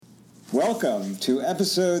Welcome to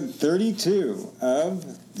episode 32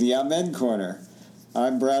 of the Amen Corner.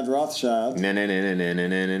 I'm Brad Rothschild. Batman.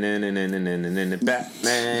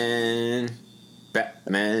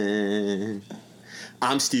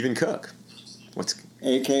 I'm Stephen Cook.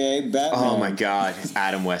 A.K.A. Batman. Oh my God,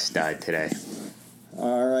 Adam West died today.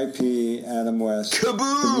 R.I.P. Adam West.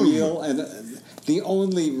 Kaboom! The real and the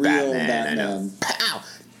only real Batman. I know. Pow!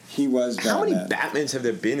 He was Batman. How many Batmans have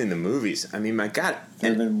there been in the movies? I mean, my God. There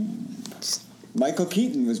have been... Michael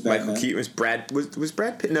Keaton was Batman. Michael Keaton was Brad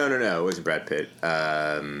Pitt? No, it wasn't Brad Pitt.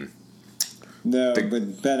 No, but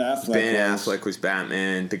Ben Affleck Affleck was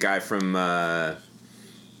Batman. The guy from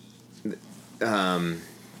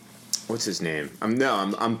what's his name?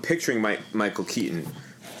 I'm picturing Michael Keaton.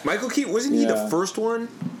 Michael Keaton, wasn't he the first one?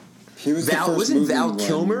 He was wasn't Val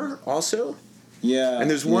Kilmer also? Yeah. And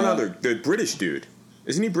there's one other, the British dude.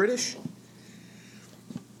 Isn't he British?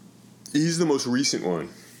 He's the most recent one.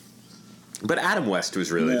 But Adam West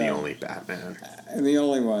was really the only Batman. The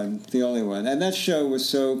only one. And that show was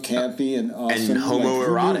so campy and awesome. And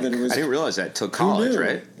homoerotic. I didn't realize that till college,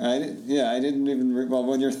 right? I didn't even... Well,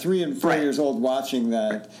 when you're 3 and 4 years old watching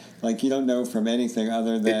that, like, you don't know from anything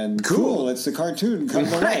other than, cool, it's a cartoon come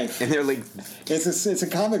to life. And they're like... It's a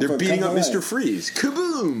comic book. They're beating up Mr. Freeze.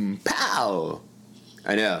 Kaboom! Pow!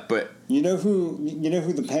 I know, but... You know who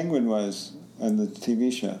the Penguin was on the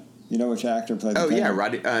TV show? You know which actor played the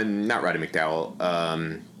Penguin? Not Roddy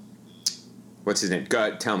McDowell. What's his name?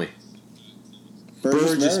 God, tell me.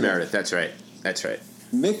 Burgess Meredith. That's right.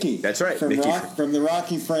 Mickey. That's right. From the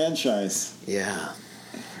Rocky franchise. Yeah.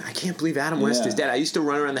 I can't believe Adam West is dead. I used to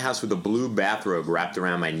run around the house with a blue bathrobe wrapped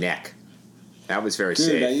around my neck. That was very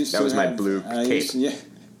safe. That was my blue cape.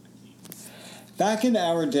 Back in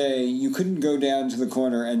our day, you couldn't go down to the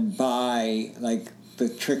corner and buy, like, the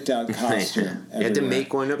tricked out costume. You had to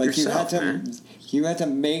make one up yourself, You had to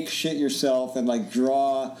make shit yourself and, like,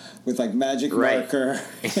 draw with, like, magic marker.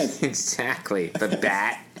 Exactly. The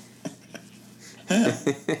bat.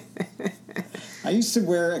 I used to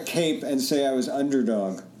wear a cape and say I was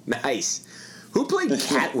underdog. Nice. Who played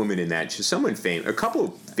Catwoman in that? Someone famous. A couple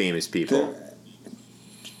of famous people.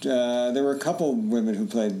 There were a couple women who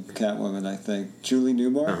played Catwoman, I think. Julie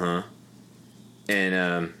Newmar. Uh-huh.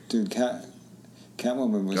 And, dude,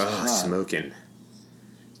 Catwoman was hot. Smoking.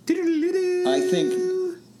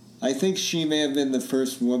 I think she may have been the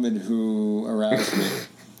first woman who aroused me.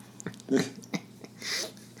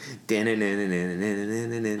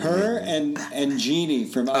 Her and Jeannie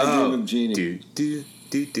from I Dream of Jeannie.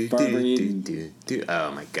 Barbara Eden.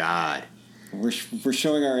 Oh my God. We're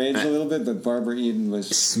showing our age a little bit, but Barbara Eden was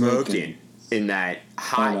smoking in that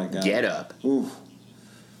hot getup. Ooh.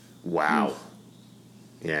 Wow. Ooh.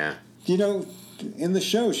 Yeah. You know, in the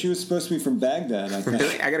show, she was supposed to be from Baghdad, I think.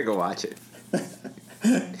 Really? I gotta go watch it.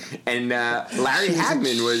 And Larry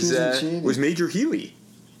Hagman was Major Healy.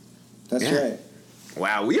 That's right.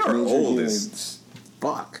 Wow, we are old as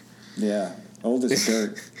fuck. Yeah, old as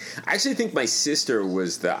dirt. I actually think my sister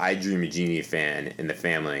was the I Dream of Jeannie fan in the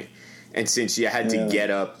family. And since you had to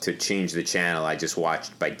get up to change the channel, I just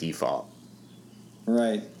watched by default.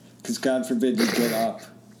 Right, because God forbid you get up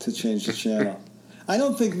to change the channel. I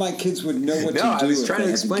don't think my kids would know what to do if they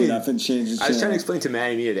had to get up and change the channel. I was trying to explain to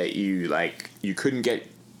Maddie and Mia that you couldn't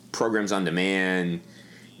get programs on demand.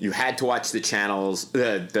 You had to watch the channels,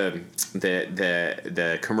 the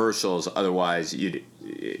commercials. Otherwise,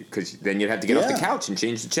 because then you'd have to get off the couch and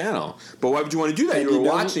change the channel. But why would you want to do that? You were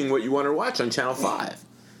watching what you wanted to watch on Channel 5,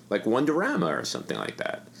 like Wonderama or something like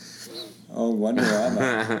that. Oh,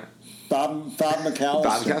 Wonderama. Bob McAllister.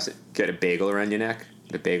 Bob McAllister. Get a bagel around your neck.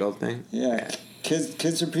 The bagel thing. Yeah.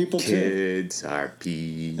 Kids are people too. Kids are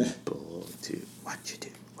people too. What you do.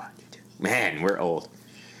 Man, we're old.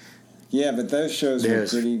 Yeah, but those shows were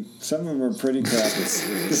pretty... Some of them were pretty crappy.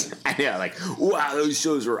 I know, like, wow, those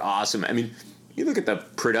shows were awesome. I mean, you look at the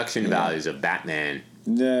production values of Batman.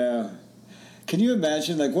 No. Can you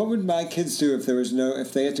imagine, like, what would my kids do if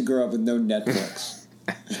they had to grow up with no Netflix?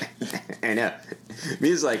 I know.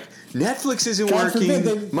 Mia's like, Netflix isn't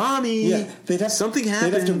working. Mommy, something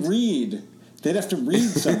happened. They'd have to read. They'd have to read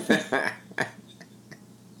something.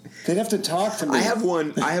 They'd have to talk to me. I have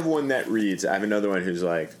one that reads. I have another one who's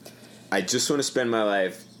like, I just want to spend my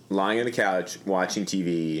life lying on the couch, watching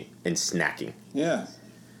TV, and snacking. Yeah.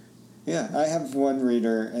 Yeah, I have one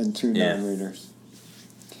reader and 2 non-readers.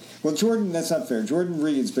 Well, Jordan, that's not fair. Jordan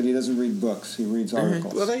reads, but he doesn't read books. He reads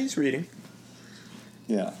articles. Well, he's reading.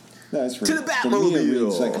 Yeah. That's right. To the Batmobile. Mia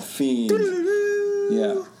reads like a fiend.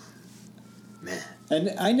 Yeah. Man.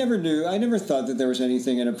 And I never thought that there was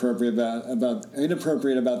anything inappropriate about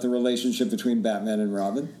the relationship between Batman and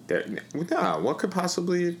Robin. No, what could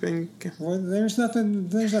possibly have been? Well, there's nothing.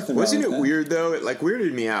 Wasn't it weird though? It like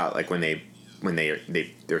weirded me out. Like when their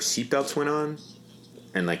seatbelts went on,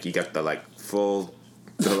 and like you got the full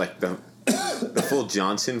full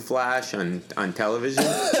Johnson flash on television.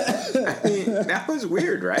 I mean, that was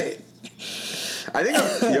weird, right? I think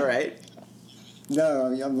you're right. No,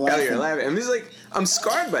 I'm laughing. Oh, you're laughing. I'm just like, I'm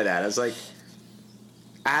scarred by that. I was like,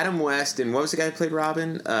 Adam West and what was the guy who played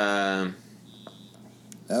Robin? Oh.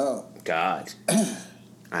 God.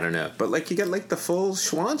 I don't know. But like you got like the full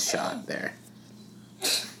Schwann shot there.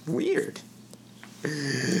 Weird.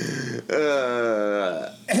 Is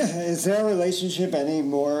their relationship any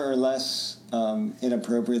more or less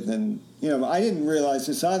inappropriate than... I didn't realize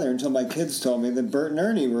this either until my kids told me that Bert and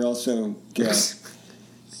Ernie were also gay.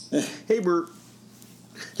 Hey, Bert.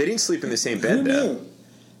 They didn't sleep in the same bed, Who though. knew?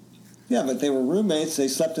 Yeah, but they were roommates. They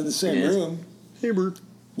slept in the same room. Hey, Bert.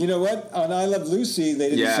 You know what? On I Love Lucy,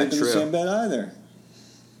 they didn't sleep in the same bed either.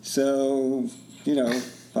 So,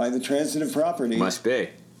 by the transitive property. Must be.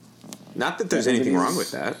 Not that there's anything wrong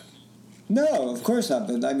with that. No, of course not.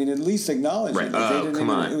 But, I mean, at least acknowledge it. Oh, come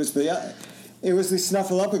on. It was the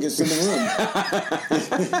snuffleupagus in the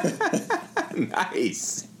room.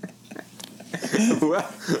 Nice.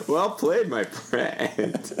 well played, my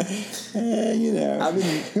friend. I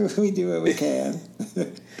mean, we do what we can.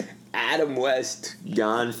 Adam West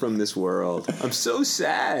gone from this world. I'm so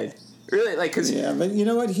sad. Really, cause but you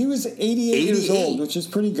know what? He was 88 years old, which is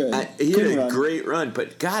pretty good. He had a great run,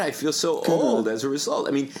 but God, I feel so old as a result.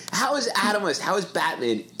 I mean, how is Adam West? How is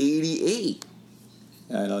Batman 88?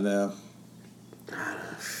 I don't know.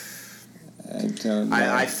 I don't know.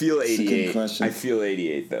 I feel 88. I feel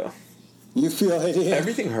 88 though. You feel 88?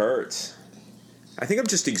 Everything hurts. I think I'm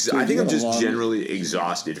just. I think I'm just generally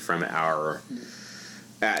exhausted from our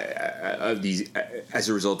of these as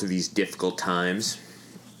a result of these difficult times.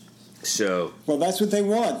 So. Well, that's what they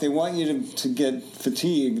want. They want you to get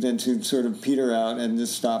fatigued and to sort of peter out and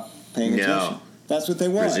just stop paying attention. That's what they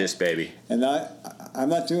want. Resist, baby. And I'm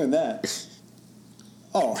not doing that.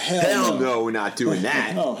 Oh, hell no, we're not doing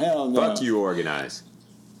that. Oh, hell no. Fuck you, Organize.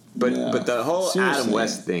 But the whole Seriously. Adam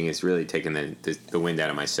West thing is really taking the wind out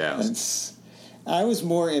of my sails. I was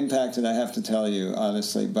more impacted, I have to tell you,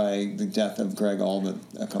 honestly, by the death of Greg Allman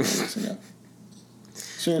a couple of weeks ago.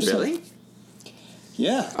 Seriously. Really?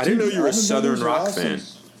 Yeah. I didn't know you were a Southern rock fan.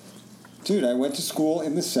 Dude, I went to school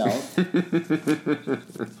in the South.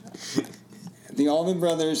 The Allman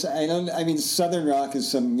Brothers, Southern rock is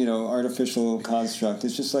some, artificial construct.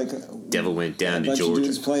 It's just like... Devil went down to Georgia.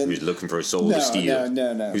 Who's looking for a soul to steal.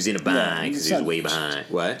 No. Who's in a bind because he's way behind.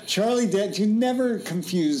 What? You never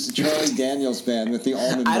confuse Charlie Daniels Band with the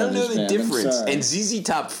Allman Brothers. I don't know the difference. And ZZ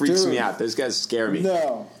Top freaks me out. Those guys scare me.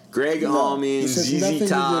 No. Greg Allman, ZZ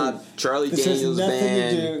Top, Charlie Daniels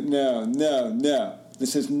Band. No.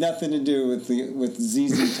 This has nothing to do with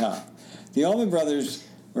ZZ Top. The Allman Brothers...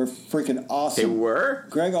 were freaking awesome. They were?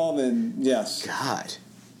 Greg Allman, yes. God.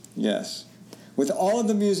 Yes. With all of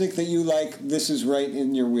the music that you like, this is right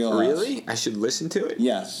in your wheelhouse. Really? I should listen to it?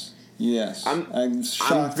 Yes. I'm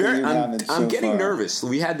shocked that you haven't so I'm getting far. nervous.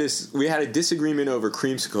 We had a disagreement over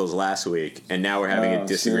creamsicles last week, and now we're having a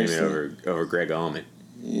disagreement over Greg Allman.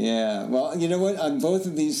 Yeah. Well, you know what? On both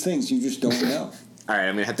of these things, you just don't know. All right,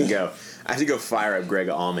 I'm going to have to go. I have to go fire up Greg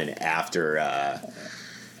Allman after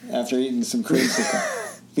eating some creamsicle.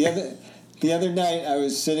 The other night, I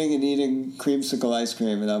was sitting and eating creamsicle ice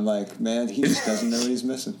cream, and I'm like, man, he just doesn't know what he's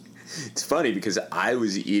missing. It's funny because I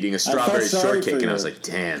was eating a strawberry shortcake, and I was like,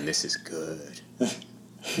 damn, this is good.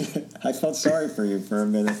 I felt sorry for you for a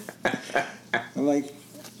minute. I'm like,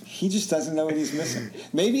 he just doesn't know what he's missing.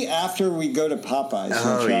 Maybe after we go to Popeyes,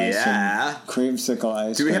 we'll try some creamsicle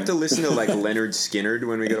ice cream. Do we have to listen to, Leonard Skinner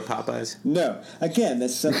when we go to Popeyes? No. Again,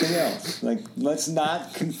 that's something else. Let's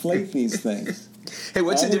not conflate these things. Hey,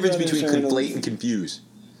 what's the difference between conflate and confuse?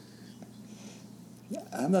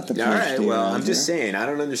 I'm not the PhD. All right, well, I'm just saying. I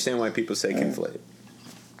don't understand why people say conflate.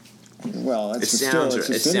 Well, it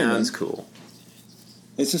sounds cool.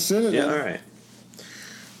 It's a synonym. Yeah, all right.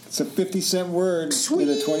 It's a 50-cent word in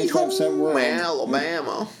a 25-cent world.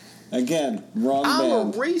 Alabama. Again, wrong band. I'm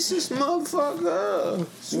a racist motherfucker.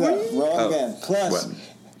 Wrong band. Plus,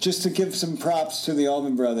 just to give some props to the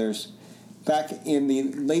Allman Brothers, back in the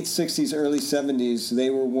late 60s, early 70s, they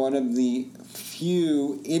were one of the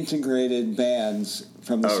few integrated bands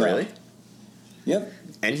from the South. Oh, really? Yep.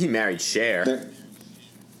 And he married Cher.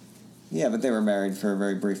 Yeah, but they were married for a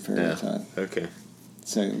very brief period of time. Okay.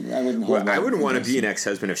 So I wouldn't hold I wouldn't want to be an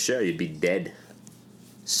ex-husband of Cher. You'd be dead.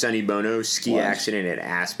 Sonny Bono ski accident at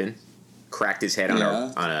Aspen, cracked his head on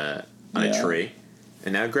a tree,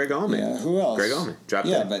 and now Greg Allman. Yeah, who else? Greg Allman dropped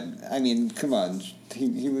dead. But I mean, come on,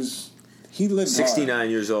 he lived 69 hard.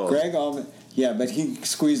 years old. Greg Allman. Yeah, but he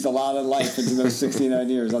squeezed a lot of life into those 69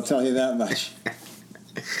 years. I'll tell you that much.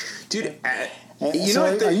 Dude,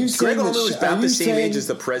 Greg Allman was about the same age as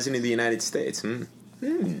the President of the United States.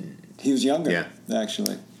 He was younger, yeah.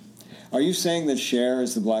 Actually. Are you saying that Cher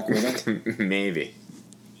is the Black Widow? Maybe.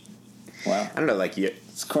 Wow. I don't know, like you.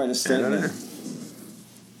 It's quite a statement.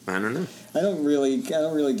 I don't know. I don't really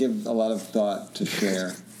give a lot of thought to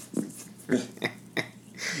Cher.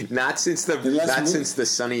 Not since the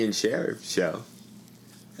Sonny and Cher show.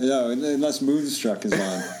 No, unless Moonstruck is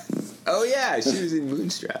on. Oh yeah, she was in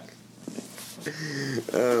Moonstruck.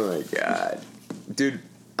 Oh my god, dude.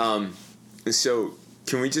 So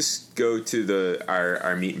can we just go to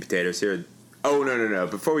our meat and potatoes here? Oh no.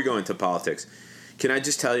 Before we go into politics, can I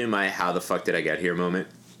just tell you my how the fuck did I get here moment?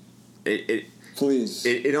 Please.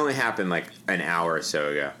 It only happened like an hour or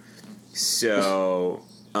so ago. So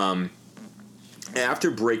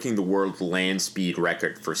after breaking the world land speed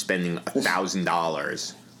record for spending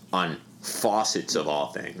 $1,000 on faucets of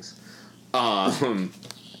all things, I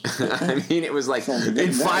mean, it was like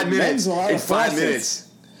in 5 minutes. In 5 minutes,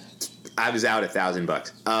 I was out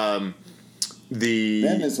 $1,000.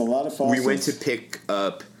 That is a lot of faucets. We went to pick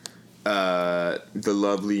up the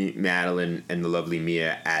lovely Madeline and the lovely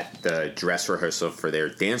Mia at the dress rehearsal for their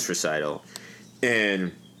dance recital,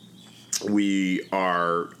 and we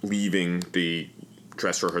are leaving the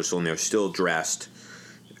dress rehearsal, and they're still dressed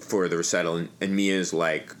for the recital, and Mia's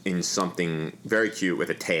like in something very cute with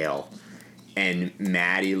a tail, and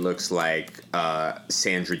Maddie looks like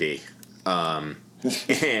Sandra Dee,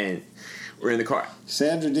 and we're in the car.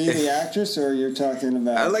 Sandra Dee, the actress, or you're talking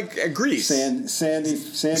about Grease? Sandy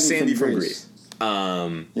from Grease.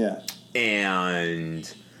 Yeah.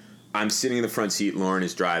 And I'm sitting in the front seat. Lauren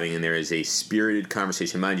is driving, and there is a spirited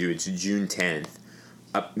conversation. Mind you, it's June 10th.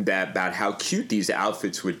 About how cute these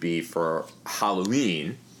outfits would be for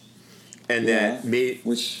Halloween, and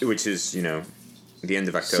which is the end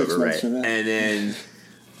of October, right? And then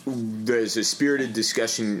there's a spirited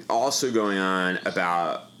discussion also going on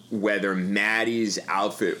about whether Maddie's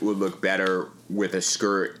outfit would look better with a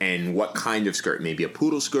skirt and what kind of skirt, maybe a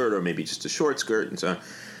poodle skirt or maybe just a short skirt and so on.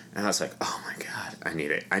 And I was like, oh my god, I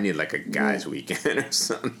need like a guy's weekend or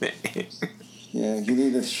something. Yeah, you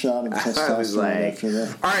need a shot of testosterone I was like, after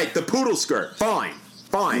that. All right, the poodle skirt, fine.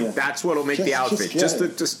 Yeah. That's what'll make the outfit.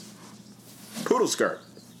 Just poodle skirt.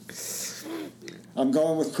 I'm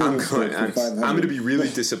going with poodle skirt. I'm going to be really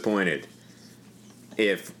disappointed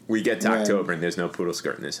if we get to October and there's no poodle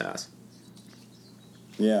skirt in this house.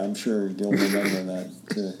 Yeah, I'm sure you'll remember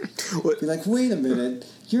that. Be like, wait a minute,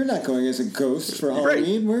 you're not going as a ghost for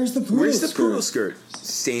Halloween. Right. Where's the poodle skirt?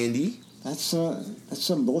 Sandy? That's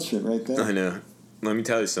some bullshit right there. I know. Let me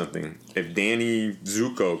tell you something. If Danny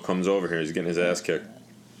Zuko comes over here, he's getting his ass kicked.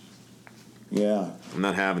 Yeah. I'm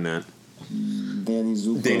not having that. Danny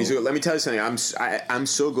Zuko. Let me tell you something. I'm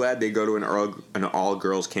so glad they go to an all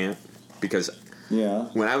girls camp, because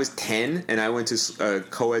when I was 10 and I went to a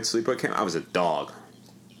co-ed sleepover camp, I was a dog.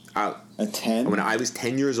 A 10? When I was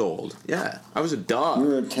 10 years old. Yeah, I was a dog. You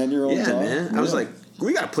were a 10-year-old dog? Yeah, man. I was like,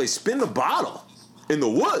 we got to play spin the bottle in the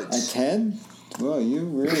woods. At 10? Well, you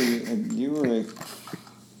were a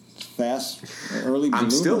fast, early bloomer.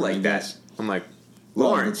 I'm still like that. I'm like,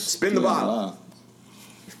 Lauren, spin the bottle. Wow.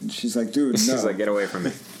 And she's like, dude, no. She's like, get away from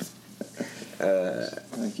me.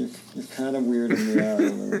 Like, you're kind of weirding me out a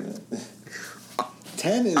little bit.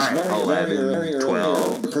 10 is very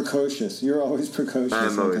 12. Precocious. You're always precocious.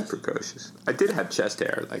 I'm always precocious. I did have chest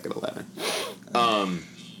hair like at 11.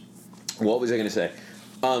 What was I going to say?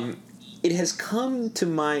 It has come to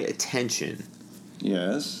my attention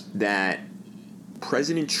that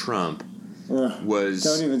President Trump was...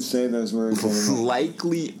 Don't even say those words anymore.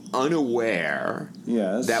 Likely unaware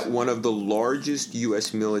that one of the largest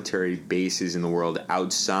U.S. military bases in the world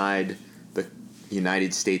outside the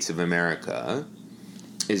United States of America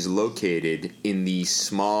is located in the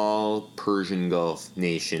small Persian Gulf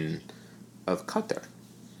nation of Qatar.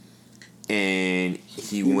 And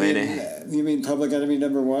he went ahead. You mean Public Enemy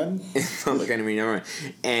number 1? Public Enemy number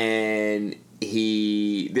 1. And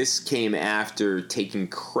this came after taking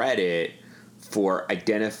credit for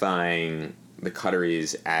identifying the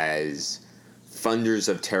Qataris as funders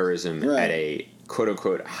of terrorism at a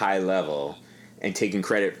quote-unquote high level, and taking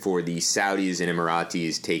credit for the Saudis and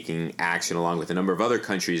Emiratis taking action along with a number of other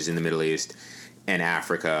countries in the Middle East and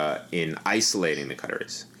Africa in isolating the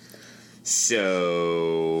Qataris.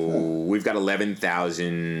 So we've got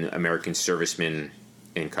 11,000 American servicemen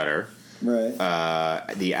in Qatar. Right.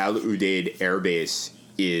 The Al Udeid Air Base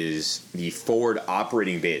is the forward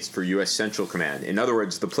operating base for U.S. Central Command. In other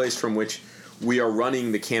words, the place from which we are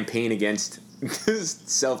running the campaign against this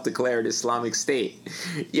self-declared Islamic State.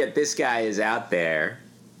 Yet this guy is out there.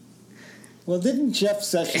 Well, didn't Jeff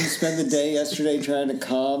Sessions spend the day yesterday trying to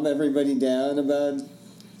calm everybody down about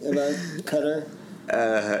Qatar?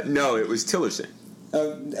 No, it was Tillerson.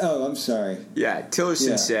 Oh, I'm sorry. Yeah,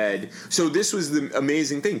 Tillerson said. So this was the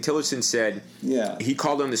amazing thing. Tillerson said. Yeah. He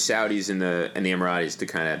called on the Saudis and the Emiratis to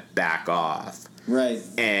kind of back off. Right.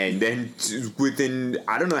 And then within,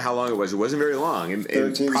 I don't know how long it was. It wasn't very long.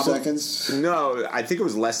 13 seconds. No, I think it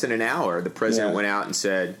was less than an hour. The president went out and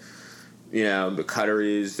said, the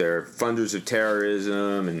Qataris, they're funders of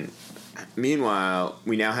terrorism, and meanwhile,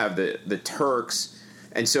 we now have the Turks.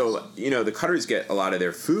 And so, the Qataris get a lot of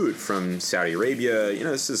their food from Saudi Arabia.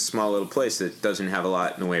 This is a small little place that doesn't have a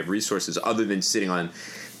lot in the way of resources other than sitting on,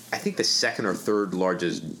 I think, the second or third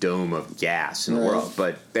largest dome of gas in the world.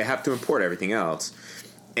 But they have to import everything else.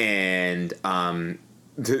 And the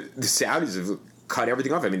Saudis have cut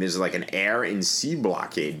everything off. I mean, there's like an air and sea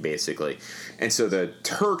blockade, basically. And so the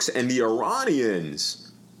Turks and the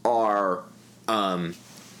Iranians are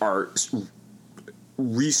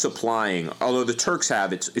resupplying, although the Turks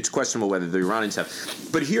have, it's questionable whether the Iranians have.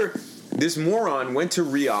 But here, this moron went to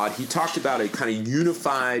Riyadh. He talked about a kind of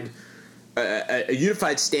unified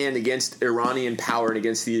stand against Iranian power and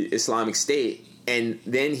against the Islamic State, and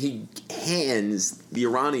then he hands the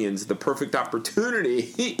Iranians the perfect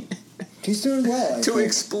opportunity He's doing well, to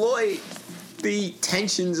exploit the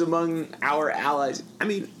tensions among our allies. I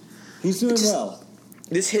mean, he's doing well.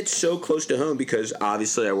 This hits so close to home because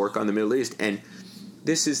obviously I work on the Middle East, and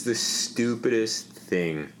this is the stupidest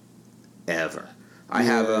thing ever. I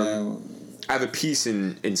have a piece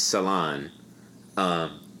in Salon,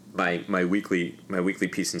 my weekly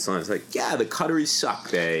piece in Salon. It's like, the Qataris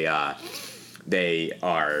suck. They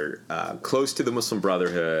are close to the Muslim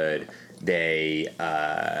Brotherhood. They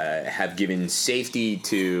have given safety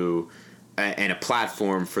to and a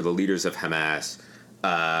platform for the leaders of Hamas.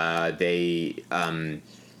 They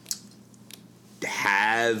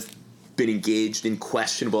have been engaged in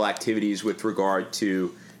questionable activities with regard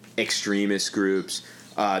to extremist groups.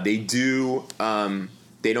 They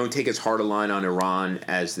don't take as hard a line on Iran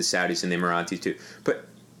as the Saudis and the Emiratis do. But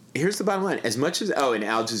here's the bottom line. As much as, and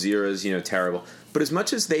Al Jazeera is, terrible. But as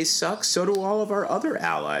much as they suck, so do all of our other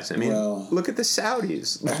allies. I mean, look at the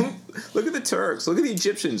Saudis. Look at the Turks. Look at the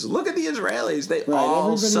Egyptians. Look at the Israelis. They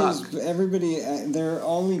all suck. There are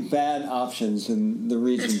only bad options in the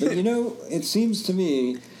region. But, it seems to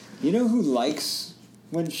me, who likes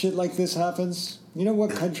when shit like this happens? You know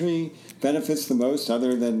what country benefits the most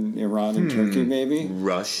other than Iran and Turkey, maybe?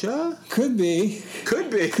 Russia? Could be.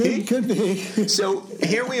 Could be. Could be. So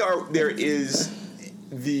here we are.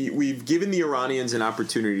 We've given the Iranians an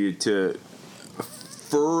opportunity to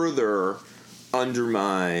further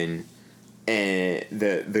undermine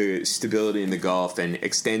the stability in the Gulf and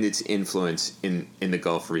extend its influence in the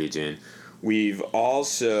Gulf region. We've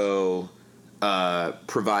also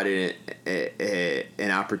provided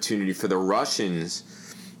an opportunity for the Russians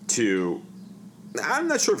to. I'm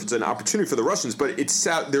not sure if it's an opportunity for the Russians, but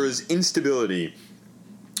there is instability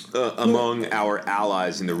among our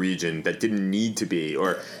allies in the region that didn't need to be,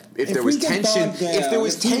 or if there was tension,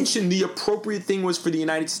 the appropriate thing was for the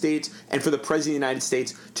United States and for the President of the United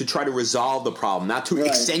States to try to resolve the problem, not to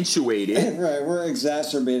accentuate it. Right, we're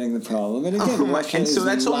exacerbating the problem, and again, and so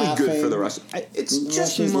that's only good for the Russians. It's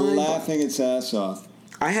just laughing its ass off.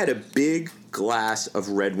 I had a big glass of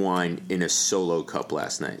red wine in a Solo cup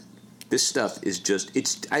last night. This stuff is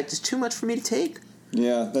just—it's too much for me to take.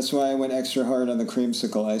 Yeah, that's why I went extra hard on the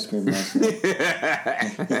creamsicle ice cream last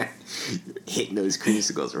night. Hitting those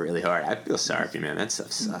creamsicles really hard. I feel sorry for you, man. That stuff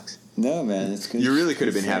sucks. No, man, it's good. You really could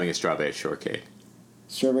have been having a strawberry shortcake.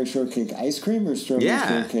 Strawberry shortcake ice cream or strawberry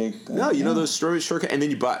shortcake? No, you know those strawberry shortcake, and then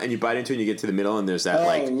you bite into it, and you get to the middle, and there's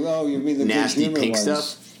that you mean the nasty pink ones.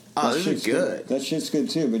 stuff. Oh, those are good. That shit's good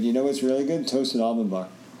too. But you know what's really good? Toasted almond bar.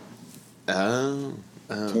 Oh.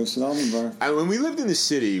 Toasted almond bar. When we lived in the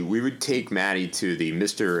city, we would take Maddie to the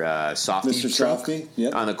Mr. Softy Mr. truck Softy?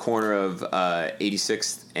 Yep. on the corner of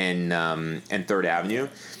 86th and 3rd Avenue.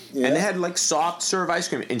 Yeah. And they had soft serve ice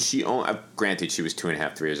cream. And granted, she was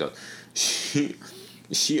 2.5, 3 years old.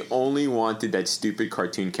 She only wanted that stupid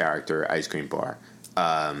cartoon character ice cream bar.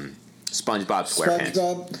 SpongeBob SquarePants.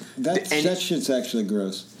 SpongeBob? That shit's actually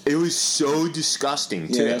gross. It was so disgusting,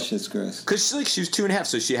 too. Yeah, that shit's gross. Because she was 2.5,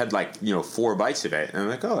 so she had 4 bites of it. And I'm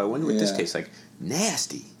like, I wonder what this tastes like.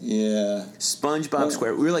 Nasty. Yeah. SpongeBob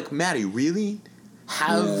SquarePants. We were like, Maddie, really?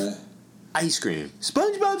 ice cream.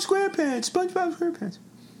 SpongeBob SquarePants.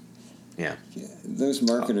 Yeah. Those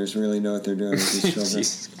marketers really know what they're doing with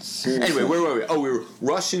these children. Anyway, where were we? Oh, we were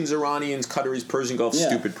Russians, Iranians, Qataris, Persian Gulf,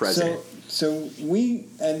 stupid president. So we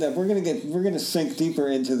end up we're gonna sink deeper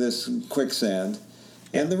into this quicksand,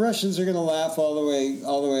 and the Russians are gonna laugh all the way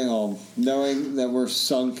home, knowing that we're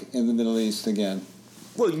sunk in the Middle East again.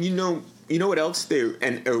 Well, you know what else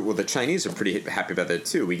the Chinese are pretty happy about that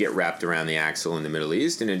too. We get wrapped around the axle in the Middle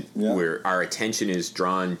East, and where our attention is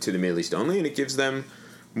drawn to the Middle East only, and it gives them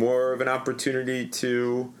more of an opportunity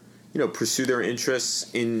to, pursue their interests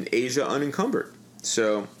in Asia unencumbered.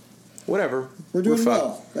 So, whatever. We're doing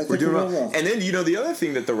well. We're doing well. And then, the other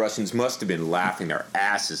thing that the Russians must have been laughing their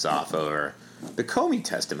asses off over, the Comey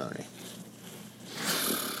testimony.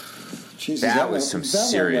 Jesus, that was some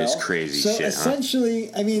serious crazy shit,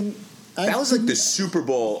 essentially, I mean... That was like the Super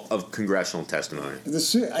Bowl of congressional testimony.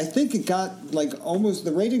 I think it got almost,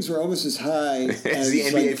 the ratings were almost as high as the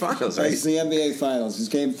NBA Finals, right? As the NBA Finals. It's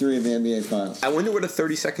Game 3 of the NBA Finals. I wonder what a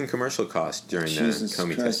 30-second commercial cost during the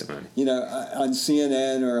Comey testimony. On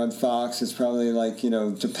CNN or on Fox, it's probably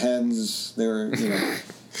depends. They were,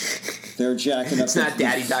 they were jacking up. It's not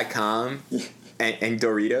Daddy.com and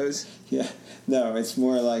Doritos. Yeah. No, it's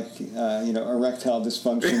more like, erectile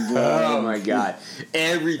dysfunction. Oh, my God.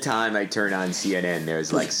 Every time I turn on CNN,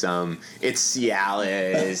 there's it's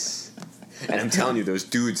Cialis. And I'm telling you, those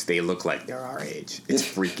dudes, they look like they're our age. It's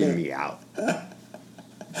freaking me out.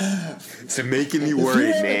 It's making me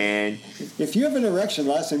worried, man. If you have an erection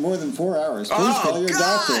lasting more than 4 hours, please call your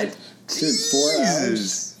doctor. Dude, 4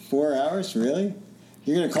 hours? 4 hours? Really?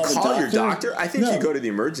 You're going to call the doctor? Your doctor? I think you go to the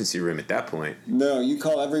emergency room at that point. No, you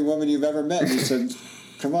call every woman you've ever met and you said,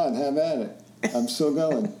 come on, have at it. I'm still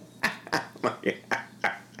going.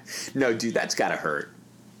 No, dude, that's got to hurt.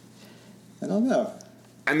 I don't know.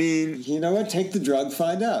 I mean... You know what? Take the drug,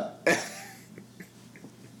 find out.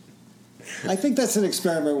 I think that's an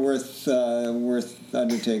experiment worth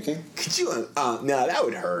undertaking. Could you... no, that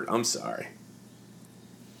would hurt. I'm sorry.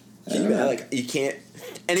 You can't...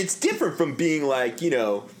 And it's different from being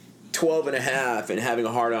 12 and a half and having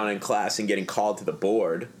a hard-on in class and getting called to the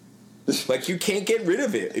board. You can't get rid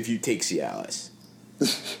of it if you take Cialis.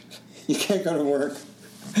 You can't go to work.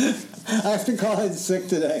 I have to call in sick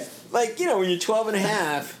today. When you're 12 and a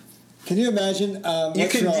half... Can you imagine?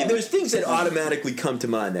 There's things that automatically come to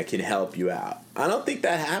mind that can help you out. I don't think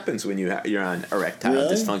that happens when you're on erectile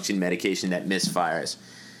dysfunction medication that misfires.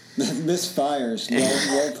 Misfires.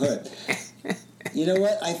 Well put. You know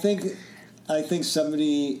what? I think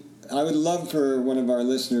somebody... I would love for one of our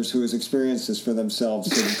listeners who has experienced this for themselves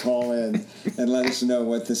to call in and let us know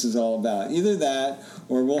what this is all about. Either that,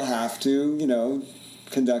 or we'll have to,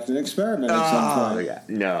 conduct an experiment at some point. Yeah.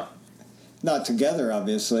 No. Not together,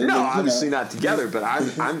 obviously. No, obviously not together. But I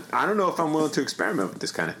don't know if I'm willing to experiment with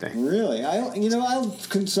this kind of thing. Really? I'll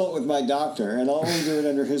consult with my doctor, and I'll only do it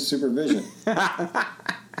under his supervision.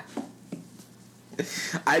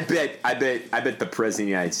 I bet the President of the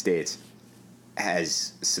United States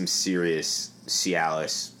has some serious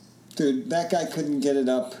Cialis. Dude, that guy couldn't get it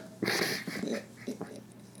up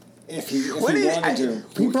if he wanted to.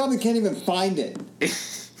 He probably can't even find it.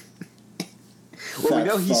 Well, we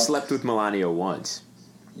know he slept with Melania once.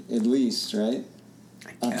 At least, right?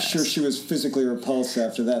 I'm sure she was physically repulsed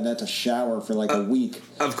after that and had to shower for a week.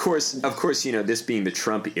 Of course, this being the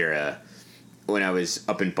Trump era, when I was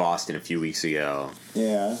up in Boston a few weeks ago,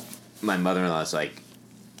 my mother-in-law was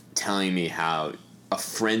telling me how a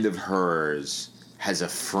friend of hers has a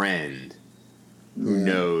friend who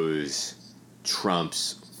knows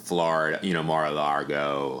Trump's Florida,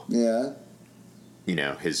 Mar-a-Lago. Yeah.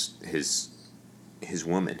 His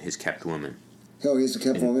woman, his kept woman. Oh, he's a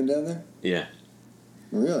kept woman down there? Yeah.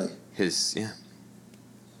 Really?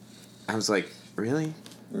 I was like, really?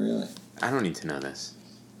 Really? I don't need to know this.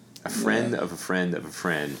 A friend of a friend of a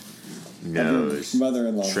friend knows my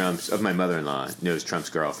mother-in-law knows Trump's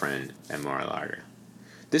girlfriend at Mar-a-Lago.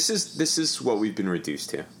 This is what we've been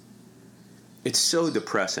reduced to. It's so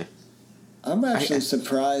depressing. I'm actually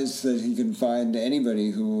surprised that he can find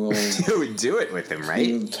anybody who will who would do it with him, right?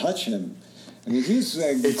 Who will touch him. I mean, he's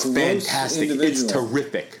it's fantastic. Individual. It's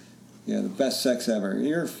terrific. Yeah, the best sex ever.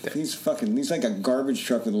 He's like a garbage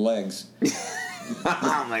truck with legs.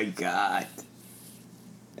 Oh my God.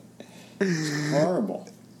 It's horrible.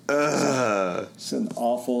 It's an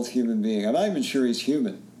awful human being. I'm not even sure he's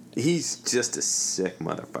human. He's just a sick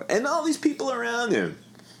motherfucker. And all these people around him.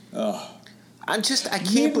 Ugh. I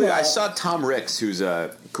can't believe I saw Tom Ricks, who's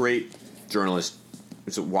a great journalist.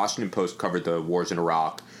 Who's at Washington Post, covered the wars in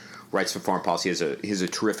Iraq, writes for foreign policy. He has a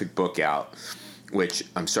terrific book out which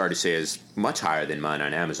I'm sorry to say is much higher than mine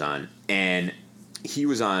on Amazon. And he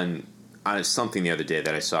was on something the other day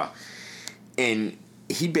that I saw. And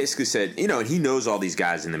he basically said, and he knows all these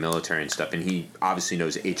guys in the military and stuff. And he obviously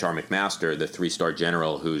knows H.R. McMaster, the 3-star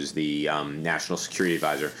general who's the national security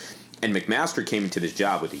advisor. And McMaster came into this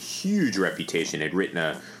job with a huge reputation, had written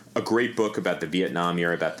a great book about the Vietnam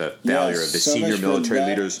era, about the failure of the senior military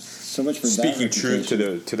leaders speaking truth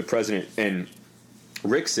to the president. And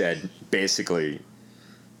Rick said, basically,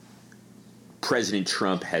 President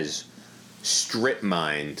Trump has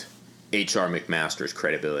strip-mined H.R. McMaster's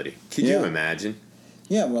credibility. Could you imagine?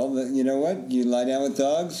 Yeah, well, you know what? You lie down with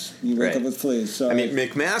dogs, you wake up with fleas. So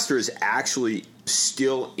McMaster is actually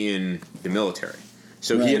still in the military.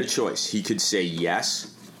 So he had a choice. He could say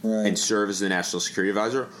yes and serve as the national security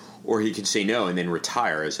advisor, or he could say no and then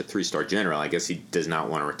retire as a 3-star general. I guess he does not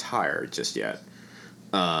want to retire just yet.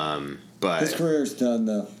 But his career's done,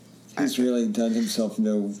 though. He's really done himself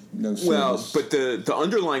no service. Well, but the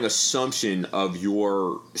underlying assumption of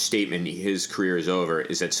your statement, his career is over,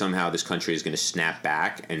 is that somehow this country is going to snap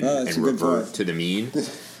back and revert to the mean.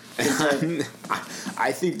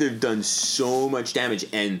 I think they've done so much damage.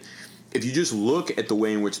 And if you just look at the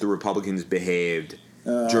way in which the Republicans behaved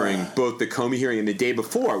during both the Comey hearing and the day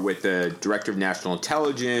before with the Director of National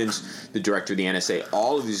Intelligence, the Director of the NSA,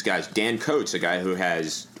 all of these guys, Dan Coates, a guy who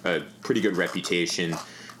has a pretty good reputation,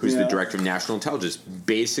 who's the Director of National Intelligence,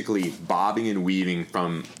 basically bobbing and weaving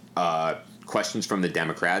from questions from the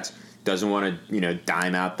Democrats, doesn't want to,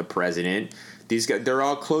 dime out the president. These guys, they're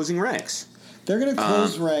all closing ranks. They're going to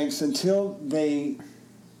close ranks until they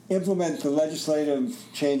implement the legislative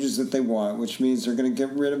changes that they want, which means they're going to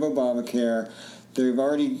get rid of Obamacare. They've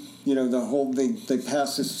already, they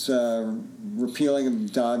passed this repealing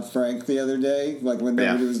of Dodd-Frank the other day, like when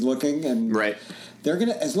nobody was looking. And they're going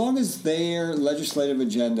to, as long as their legislative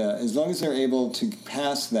agenda, as long as they're able to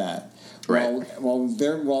pass that,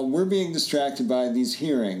 while we're being distracted by these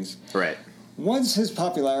hearings, once his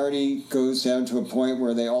popularity goes down to a point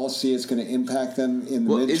where they all see it's going to impact them in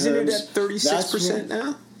the midterms. Isn't it at 36%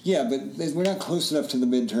 now? Yeah, but we're not close enough to the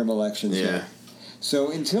midterm elections yet.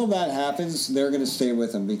 So until that happens, they're going to stay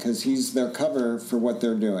with him because he's their cover for what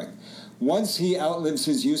they're doing. Once he outlives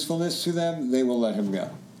his usefulness to them, they will let him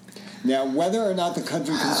go. Now, whether or not the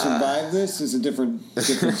country can survive this is a different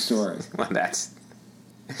story. Well, that's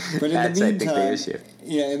in the meantime, I think, the issue.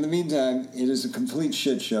 Yeah, in the meantime, it is a complete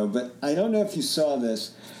shit show. But I don't know if you saw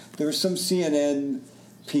this. There was some CNN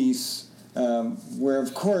piece where,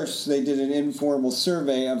 of course, they did an informal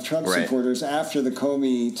survey of Trump supporters after the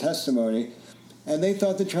Comey testimony, and they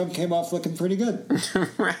thought that Trump came off looking pretty good.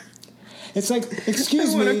 It's like,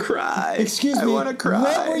 excuse me. I want to cry. Excuse me. I want to cry.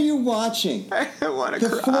 What were you watching? I want to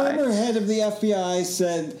cry. The former head of the FBI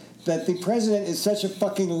said that the president is such a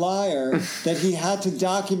fucking liar that he had to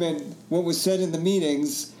document what was said in the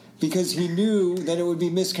meetings because he knew that it would be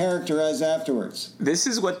mischaracterized afterwards. This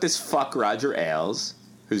is what this fuck Roger Ailes,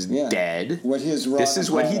 who's dead. This is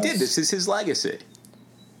what he did. This is his legacy.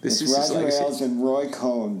 This is Roger his legacy. Ailes and Roy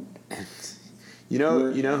Cohn. You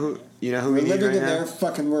know who we need right now? We're living in their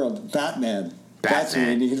fucking world. Batman. That's what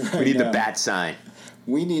we need right now. We need the bat sign.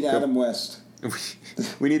 We need Adam West.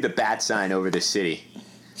 We need the bat sign over the city.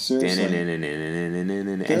 Seriously.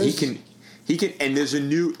 And he can. And there's a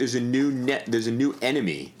new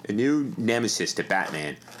enemy, a new nemesis to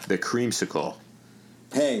Batman, the Creamsicle.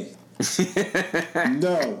 Hey.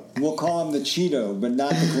 No, we'll call him the Cheeto, but not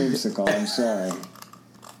the Creamsicle. I'm sorry.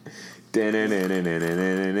 Oh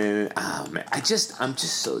man, I'm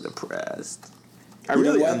just so depressed.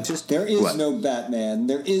 There is no Batman.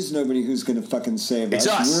 There is nobody who's going to fucking save us.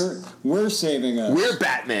 It's us. We're saving us. We're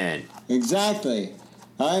Batman. Exactly.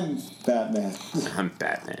 I'm Batman. I'm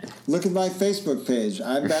Batman. Look at my Facebook page.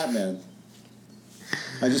 I'm Batman.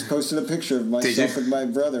 I just posted a picture of myself and my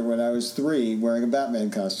brother when I was 3 wearing a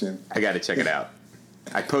Batman costume. I got to check it out.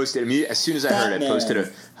 I posted as soon as I heard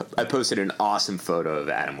it. I posted an awesome photo of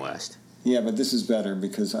Adam West. Yeah, but this is better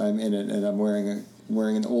because I'm in it and I'm wearing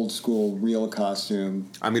an old school real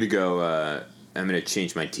costume. I'm gonna go. I'm gonna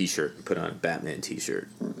change my T-shirt and put on a Batman T-shirt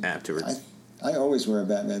afterwards. I always wear a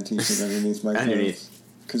Batman T-shirt underneath my clothes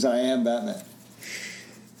because I am Batman.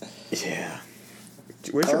 Yeah.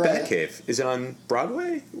 Where's your Batcave? Is it on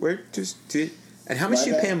Broadway? And how much do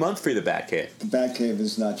you pay a month for the Batcave? The Batcave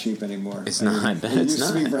is not cheap anymore. It's not. The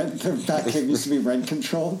Batcave used to be rent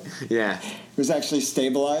controlled. Yeah. It was actually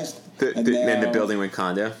stabilized. And then the building went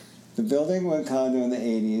condo? The building went condo in the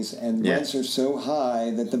 80s, and rents are so high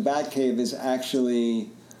that the Batcave is actually...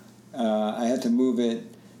 I had to move it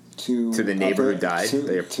to the neighbor who died,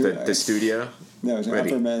 the studio. No, to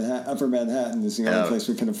Upper Manhattan is the only place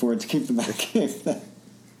we can afford to keep the Batcave.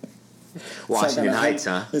 Washington Heights,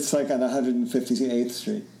 huh? It's like on 158th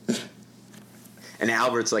Street. And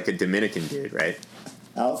Albert's like a Dominican dude, right?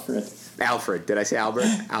 Alfred. Did I say Albert?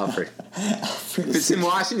 Alfred. Alfred. If it's in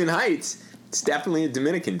Washington Heights, it's definitely a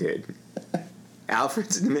Dominican dude.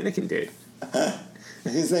 Alfred's a Dominican dude.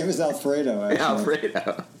 His name is Alfredo, actually.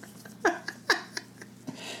 Alfredo.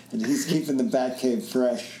 And he's keeping the Batcave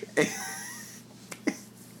fresh.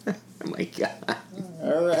 Oh my God.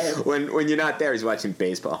 All right. When you're not there, he's watching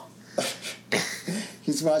baseball.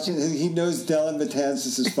 He's watching. He knows Dylan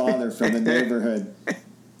Matanzas' father from the neighborhood.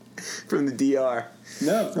 From the DR.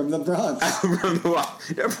 No, from the Bronx.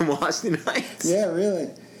 From Washington Heights. Yeah, really.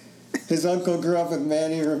 His uncle grew up with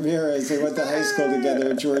Manny Ramirez. They went to high school together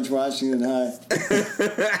at George Washington High.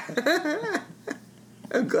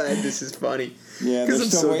 I'm glad this is funny. Yeah, because I'm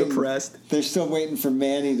so depressed. They're still waiting for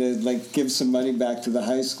Manny to give some money back to the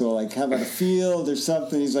high school. Like, how about a field or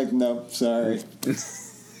something? He's like, nope, sorry.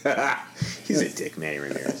 He's a dick, Manny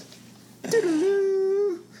Ramirez.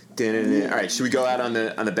 All right, should we go out on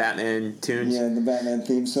the Batman tunes? Yeah, the Batman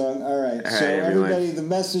theme song. All right. So everybody, the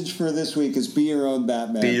message for this week is be your own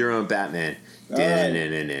Batman. Be your own Batman. Right.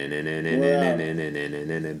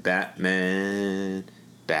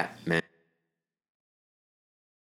 Batman.